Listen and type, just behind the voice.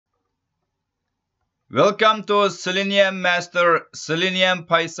Welcome to Selenium Master Selenium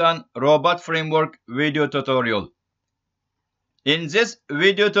Python Robot Framework video tutorial. In this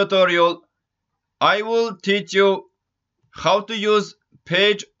video tutorial, I will teach you how to use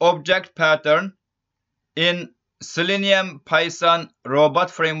page object pattern in Selenium Python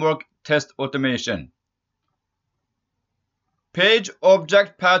Robot Framework test automation. Page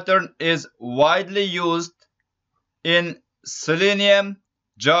object pattern is widely used in Selenium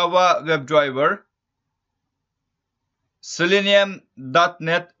Java WebDriver,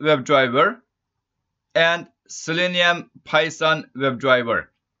 Selenium.NET WebDriver, and Selenium Python WebDriver.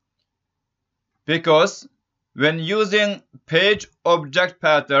 Because when using page object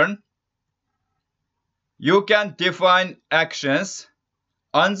pattern, you can define actions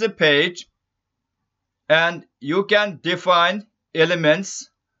on the page and you can define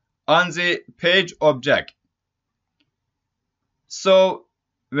elements on the page object. So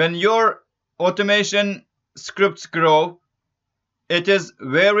when your automation scripts grow, it is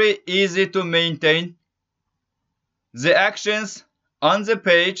very easy to maintain the actions on the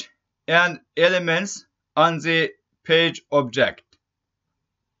page and elements on the page object.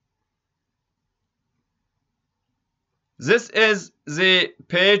 This is the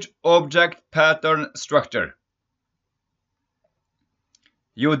page object pattern structure.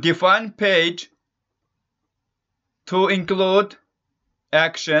 You define page to include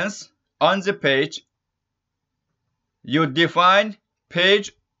actions on the page. You define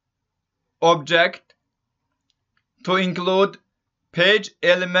page object to include page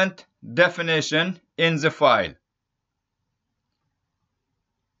element definition in the file.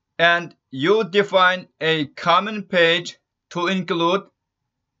 And you define a common page to include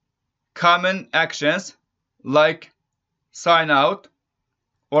common actions like sign out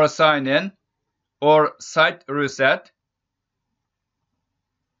or sign in or site reset.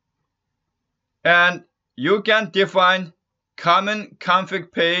 And you can define common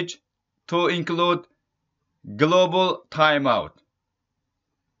config page to include global timeout.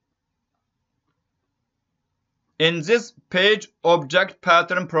 In this page object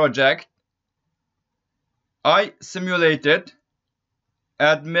pattern project, I simulated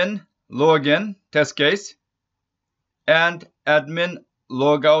admin login test case and admin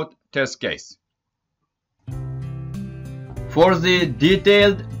logout test case. For the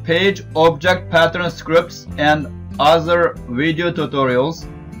detailed page object pattern scripts and other video tutorials,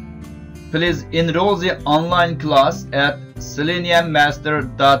 please enroll the online class at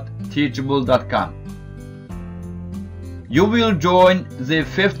seleniummaster.teachable.com. You will join the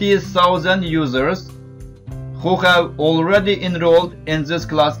 50,000 users who have already enrolled in this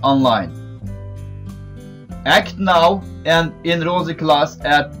class online. Act now and enroll the class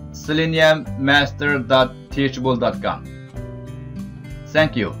at seleniummaster.teachable.com.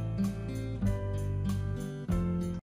 Thank you.